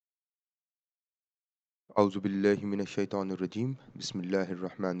أعوذ بالله من الشيطان الرجيم بسم الله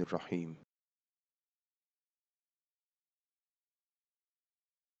الرحمن الرحيم.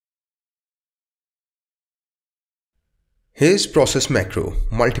 Here's process macro,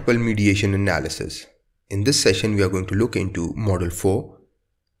 multiple mediation analysis. In this session, we are going to look into model 4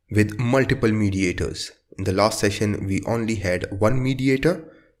 with multiple mediators. In the last session, we only had one mediator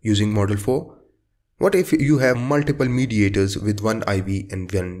using model 4. What if you have multiple mediators with one IV and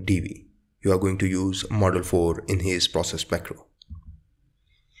one DV? You are going to use model 4 in his process macro.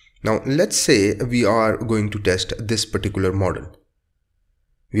 Now, let's say we are going to test this particular model.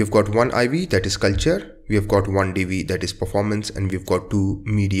 We have got one IV, that is culture, we have got one DV, that is performance, and we've got two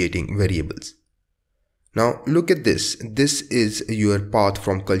mediating variables. Now look at this. This is your path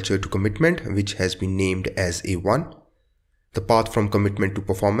from culture to commitment, which has been named as A1. The path from commitment to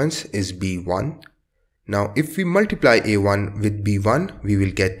performance is B1. Now if we multiply A1 with B1, we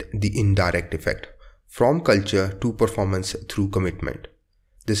will get the indirect effect from culture to performance through commitment.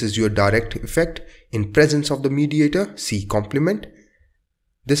 This is your direct effect in presence of the mediator, C complement.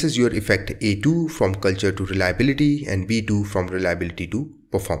 This is your effect A2 from culture to reliability and B2 from reliability to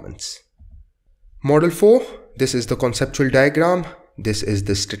performance. Model 4, this is the conceptual diagram. This is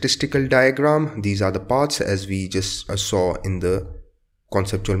the statistical diagram. These are the paths as we just saw in the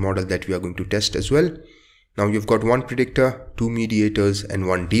conceptual model that we are going to test as well. Now you've got one predictor, two mediators and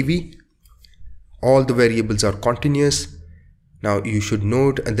one DV. All the variables are continuous. Now you should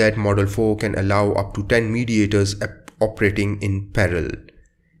note that model 4 can allow up to 10 mediators operating in parallel.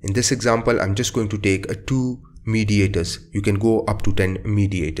 In this example, I'm just going to take two mediators. You can go up to 10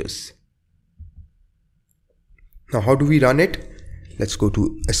 mediators. Now, how do we run it? Let's go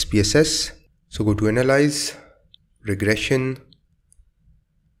to SPSS. So go to Analyze, Regression,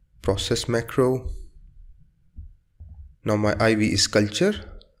 Process Macro. Now my IV is Culture.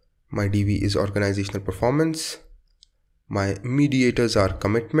 My DV is Organizational Performance. My mediators are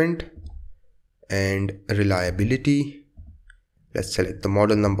Commitment and Reliability. Let's select the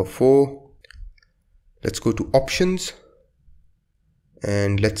model number 4. Let's go to options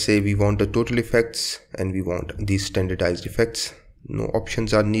and let's say we want the total effects and we want these standardized effects. No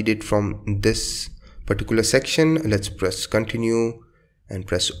options are needed from this particular section. Let's press continue and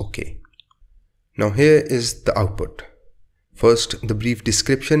press OK. Now here is the output. First, the brief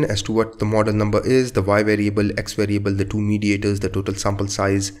description as to what the model number is, the Y variable, X variable, the two mediators, the total sample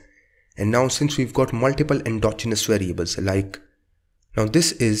size. And now since we've got multiple endogenous variables now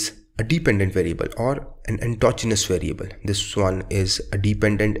this is a dependent variable or an endogenous variable. This one is a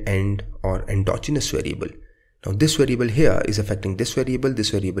dependent and or endogenous variable. Now this variable here is affecting this variable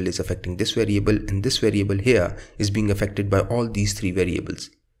is affecting this variable, and this variable here is being affected by all these three variables.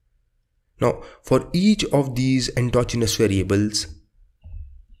 Now for each of these endogenous variables,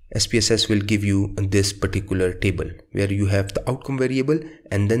 SPSS will give you this particular table where you have the outcome variable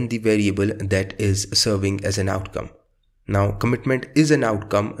and then the variable that is serving as an outcome. Now commitment is an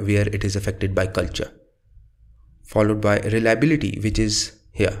outcome where it is affected by culture, followed by reliability, which is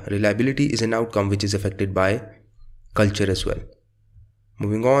here. Reliability is an outcome which is affected by culture as well.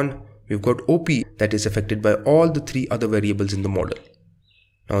 Moving on, we've got OP that is affected by all the three other variables in the model.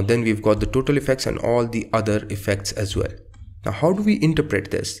 Now then we've got the total effects and all the other effects as well. Now how do we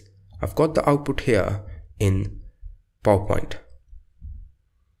interpret this? I've got the output here in PowerPoint.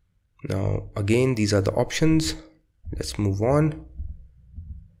 Now again, these are the options. Let's move on.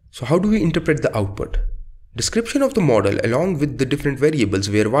 So how do we interpret the output? Description of the model along with the different variables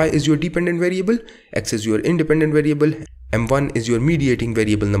where Y is your dependent variable, X is your independent variable, M1 is your mediating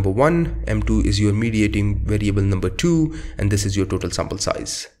variable number 1, M2 is your mediating variable number 2, and this is your total sample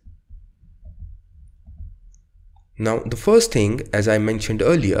size. Now the first thing, as I mentioned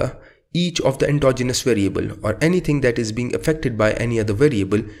earlier, each of the endogenous variable or anything that is being affected by any other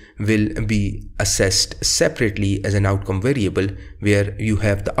variable will be assessed separately as an outcome variable, where you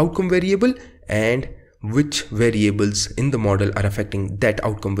have the outcome variable and which variables in the model are affecting that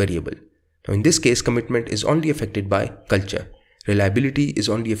outcome variable. Now in this case, commitment is only affected by culture. Reliability is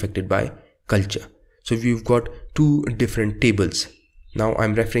only affected by culture. So we've got two different tables. Now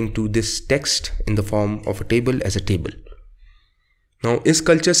I'm referring to this text in the form of a table as a table. Now, is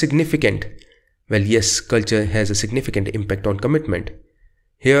culture significant? Well, yes, culture has a significant impact on commitment.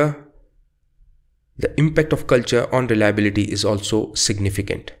 Here, the impact of culture on reliability is also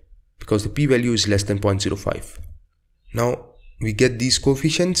significant because the p-value is less than 0.05. Now, we get these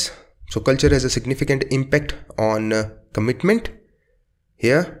coefficients. So, culture has a significant impact on commitment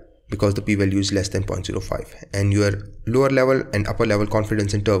here because the p-value is less than 0.05. And your lower level and upper level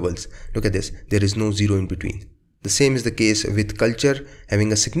confidence intervals, look at this, there is no zero in between. The same is the case with culture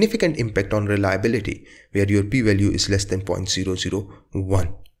having a significant impact on reliability, where your p-value is less than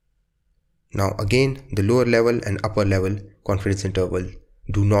 0.001. Now again, the lower level and upper level confidence interval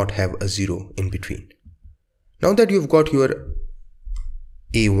do not have a 0 in between. Now that you've got your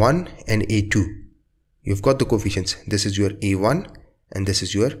A1 and A2, you've got the coefficients. This is your A1 and this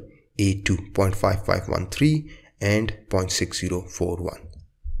is your A2, 0.5513 and 0.6041.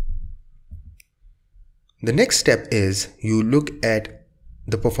 The next step is you look at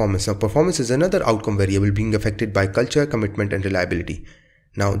the performance. Now performance is another outcome variable being affected by culture, commitment and reliability.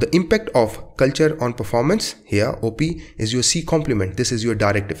 Now the impact of culture on performance, here OP is your C complement. This is your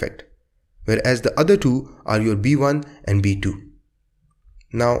direct effect, whereas the other two are your B1 and B2.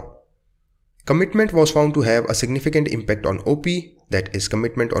 Now commitment was found to have a significant impact on OP, that is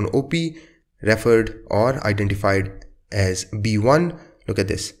commitment on OP referred or identified as B1. Look at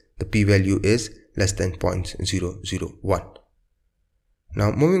this, the p-value is less than 0.001.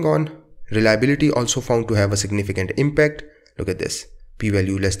 Now moving on, reliability also found to have a significant impact. Look at this,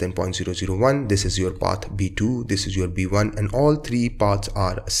 p-value less than 0.001. This is your path B2, this is your B1, and all three paths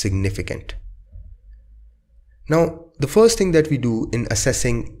are significant. Now the first thing that we do in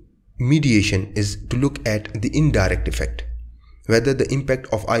assessing mediation is to look at the indirect effect, whether the impact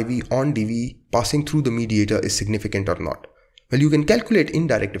of IV on DV passing through the mediator is significant or not. Well, you can calculate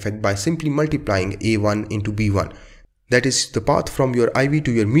indirect effect by simply multiplying A1 into B1. That is the path from your IV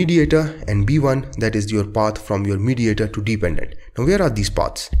to your mediator, and B1, that is your path from your mediator to dependent. Now where are these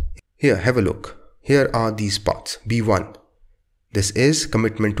paths? Here, have a look. Here are these paths. B1. This is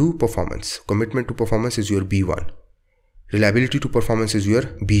commitment to performance. Commitment to performance is your B1. Reliability to performance is your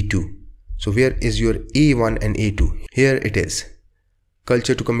B2. So where is your A1 and A2? Here it is.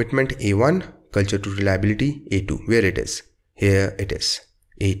 Culture to commitment A1, culture to reliability A2. Where it is? Here it is.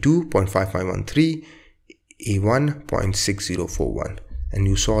 A2 0.5513, A1 0.6041, and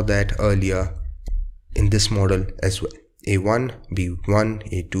you saw that earlier in this model as well. A1, B1,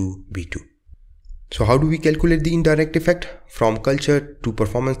 A2, B2. So how do we calculate the indirect effect? From culture to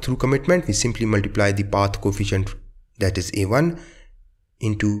performance through commitment, we simply multiply the path coefficient, that is A1,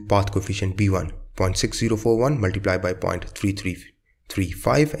 into path coefficient B1, 0.6041 multiplied by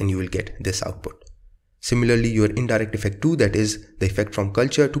 0.3335, and you will get this output. Similarly, your indirect effect 2, that is the effect from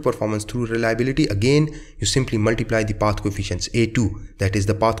culture to performance through reliability, again you simply multiply the path coefficients. A2, that is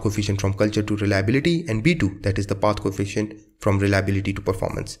the path coefficient from culture to reliability, and B2, that is the path coefficient from reliability to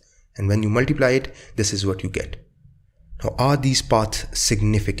performance. And when you multiply it, this is what you get. Now are these paths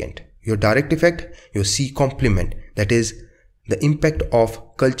significant? Your direct effect, your C complement, that is the impact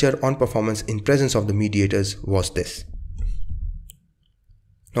of culture on performance in presence of the mediators, was this.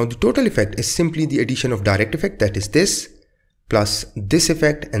 Now the total effect is simply the addition of direct effect, that is this, plus this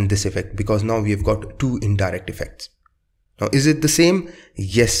effect and this effect, because now we have got two indirect effects. Now is it the same?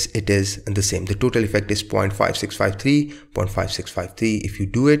 Yes, it is the same. The total effect is 0.5653, 0.5653. If you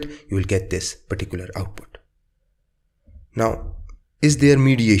do it, you will get this particular output. Now, is there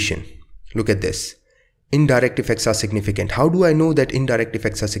mediation? Look at this. Indirect effects are significant. How do I know that indirect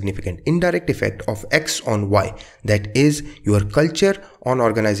effects are significant? Indirect effect of X on Y, that is your culture on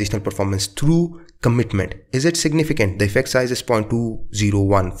organizational performance through commitment. Is it significant? The effect size is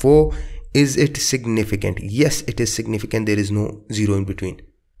 0.2014. Is it significant? Yes, it is significant. There is no 0 in between.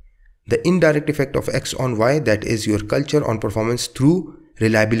 The indirect effect of X on Y, that is your culture on performance through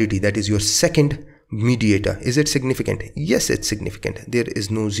reliability, that is your second mediator. Is it significant? Yes, it's significant. There is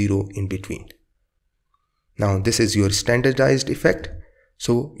no 0 in between. Now this is your standardized effect.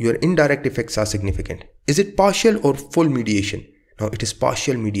 So your indirect effects are significant. Is it partial or full mediation? Now it is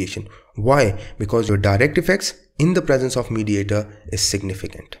partial mediation. Why? Because your direct effects in the presence of mediator is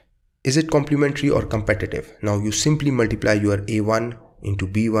significant. Is it complementary or competitive? Now you simply multiply your A1 into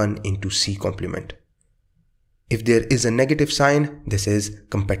B1 into C complement. If there is a negative sign, this is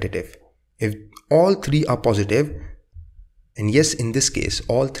competitive. If all three are positive, and yes, in this case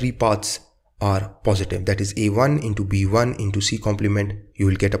all three paths are positive, that is A1 into B1 into C complement, you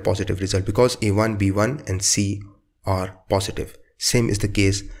will get a positive result because A1, B1 and C are positive. Same is the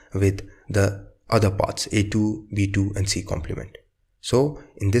case with the other paths A2, B2 and C complement. So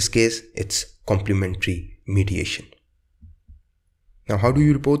in this case, it's complementary mediation. Now how do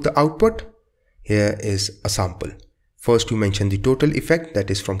you report the output? Here is a sample. First you mention the total effect, that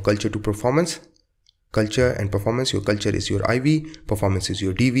is from culture to performance. Culture and performance, your culture is your IV, performance is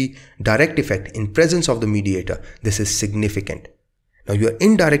your DV. Direct effect in presence of the mediator, this is significant. Now your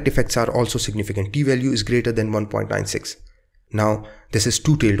indirect effects are also significant. T value is greater than 1.96. Now this is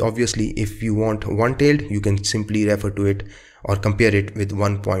two-tailed. Obviously if you want one-tailed, you can simply refer to it or compare it with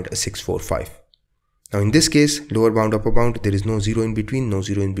 1.645. Now in this case, lower bound, upper bound, there is no zero in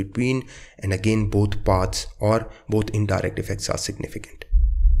between, and again both paths or both indirect effects are significant.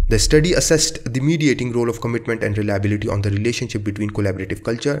 The study assessed the mediating role of commitment and reliability on the relationship between collaborative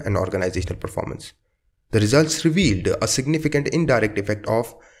culture and organizational performance. The results revealed a significant indirect effect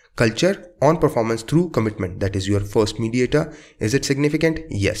of culture on performance through commitment. That is your first mediator. Is it significant?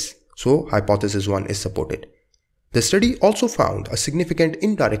 Yes. So hypothesis 1 is supported. The study also found a significant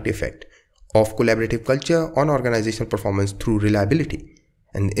indirect effect of collaborative culture on organizational performance through reliability.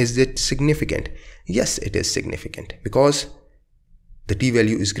 And is it significant? Yes, it is significant because the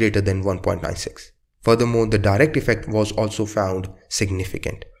t-value is greater than 1.96. Furthermore, the direct effect was also found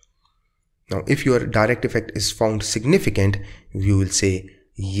significant. Now, if your direct effect is found significant, you will say,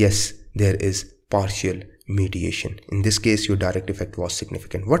 yes, there is partial mediation. In this case, your direct effect was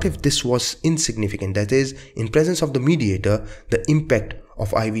significant. What if this was insignificant? That is, in presence of the mediator, the impact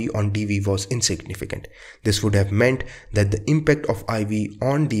of IV on DV was insignificant. This would have meant that the impact of IV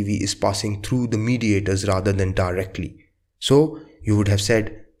on DV is passing through the mediators rather than directly. So, you would have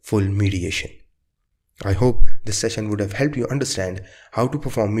said full mediation. I hope this session would have helped you understand how to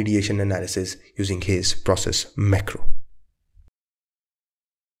perform mediation analysis using Hayes process macro.